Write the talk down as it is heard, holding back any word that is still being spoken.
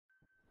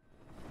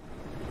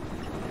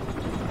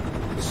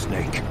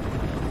snake.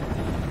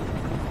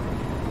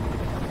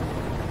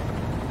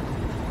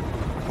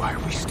 Why are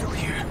we still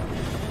here?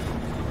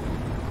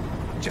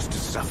 Just to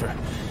suffer.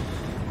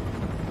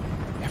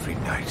 Every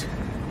night,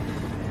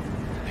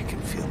 I can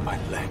feel my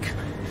leg,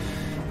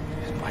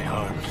 and my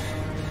arm,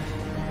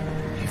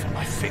 even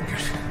my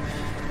fingers.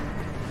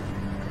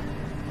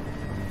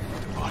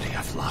 The body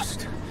I've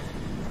lost,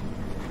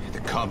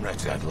 the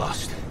comrades I've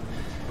lost,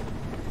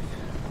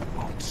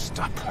 won't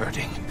stop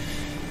hurting.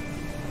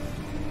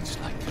 It's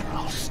like they're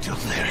all still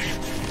there.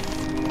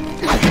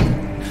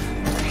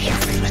 You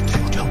feel it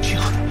too, don't you?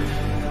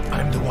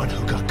 I'm the one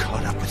who got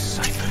caught up with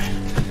Cypher.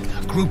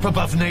 A group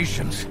above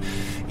nations,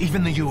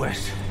 even the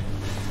US.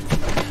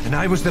 And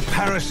I was the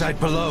parasite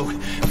below,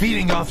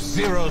 feeding off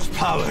Zero's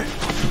power.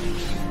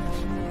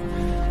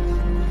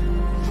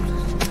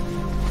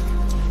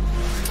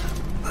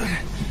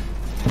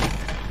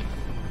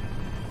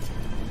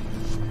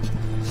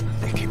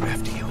 They came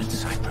after you in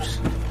Cyprus.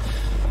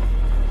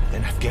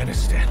 Then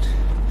Afghanistan.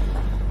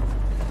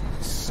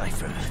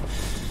 Cypher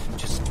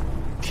just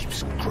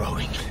keeps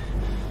growing.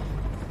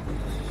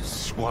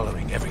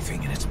 Swallowing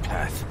everything in its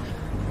path.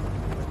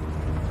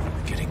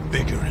 Getting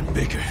bigger and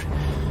bigger.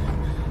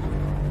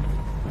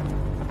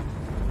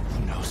 Who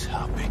knows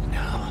how big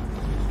now?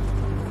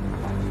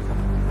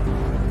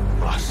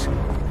 Boss.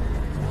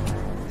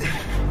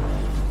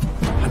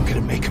 I'm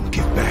gonna make them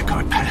give back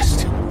our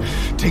past.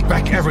 Take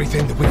back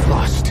everything that we've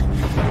lost.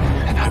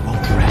 And I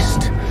won't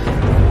rest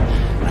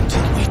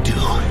until we do.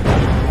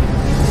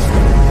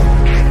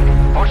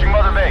 Pushing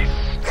Mother Base.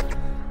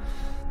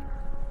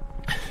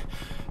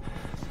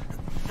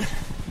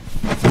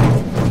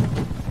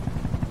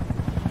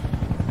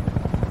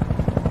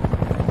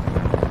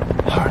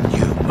 Our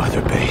new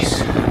Mother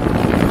Base.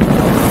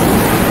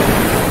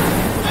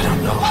 I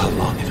don't know how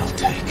long it'll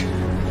take,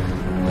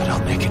 but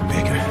I'll make it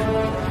bigger.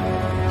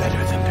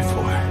 Better than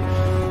before.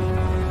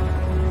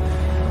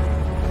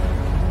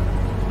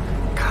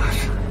 God.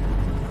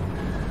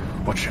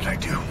 What should I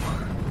do?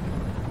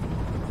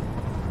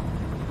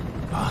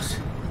 Boss?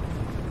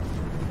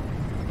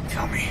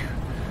 Tell me.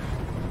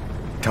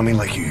 Tell me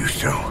like you used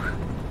to.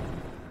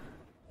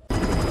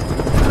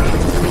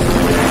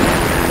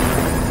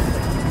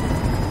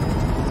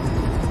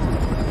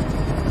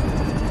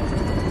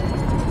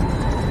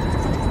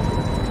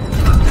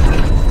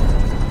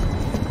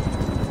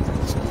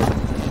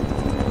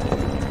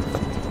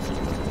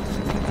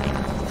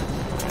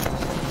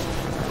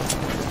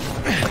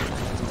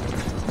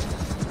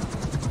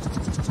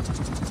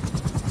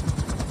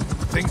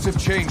 Things have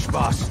changed,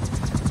 boss.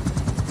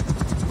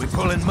 We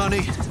pull in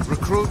money,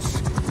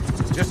 recruits,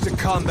 just to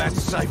combat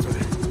Cypher.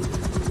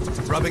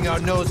 Rubbing our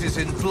noses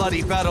in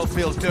bloody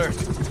battlefield dirt.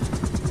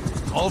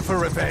 All for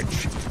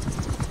revenge.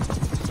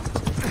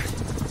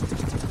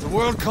 The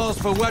world calls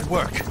for wet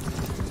work,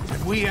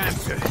 and we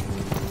answer.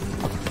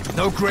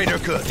 No greater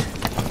good.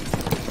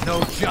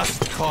 No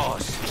just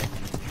cause.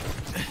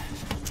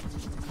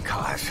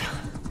 Cause?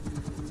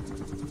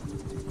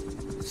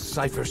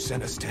 Cypher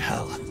sent us to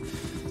hell.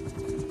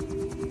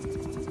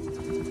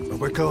 But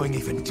we're going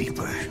even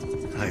deeper.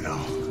 I know.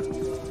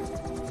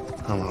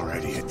 I'm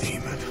already a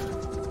demon.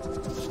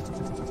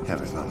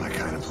 Heaven's not my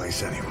kind of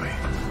place anyway.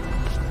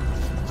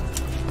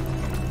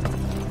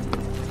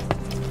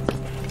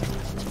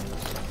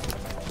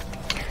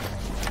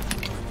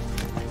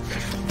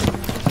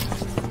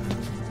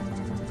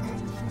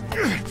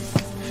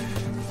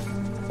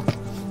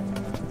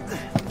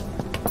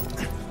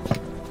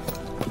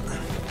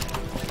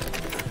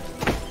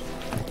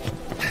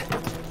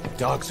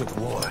 Dogs of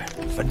war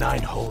for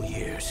 9 whole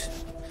years.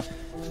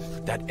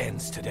 That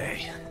ends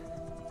today.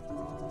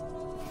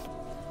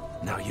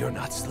 Now you're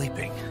not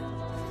sleeping,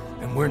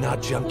 and we're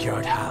not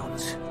junkyard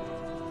hounds.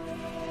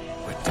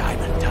 We're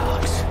diamond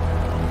dogs.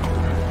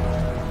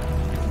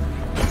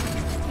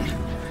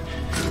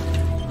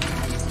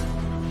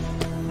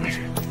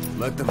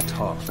 Let them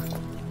talk.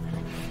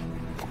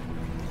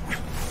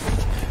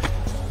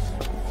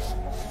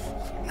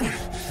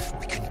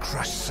 We can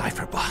crush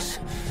Cypher, boss.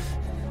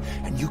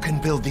 And you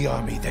can build the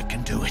army that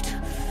can do it.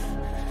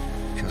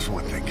 Just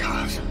one thing,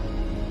 Kaz.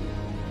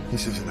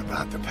 This isn't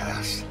about the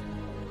past.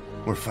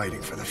 We're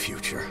fighting for the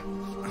future.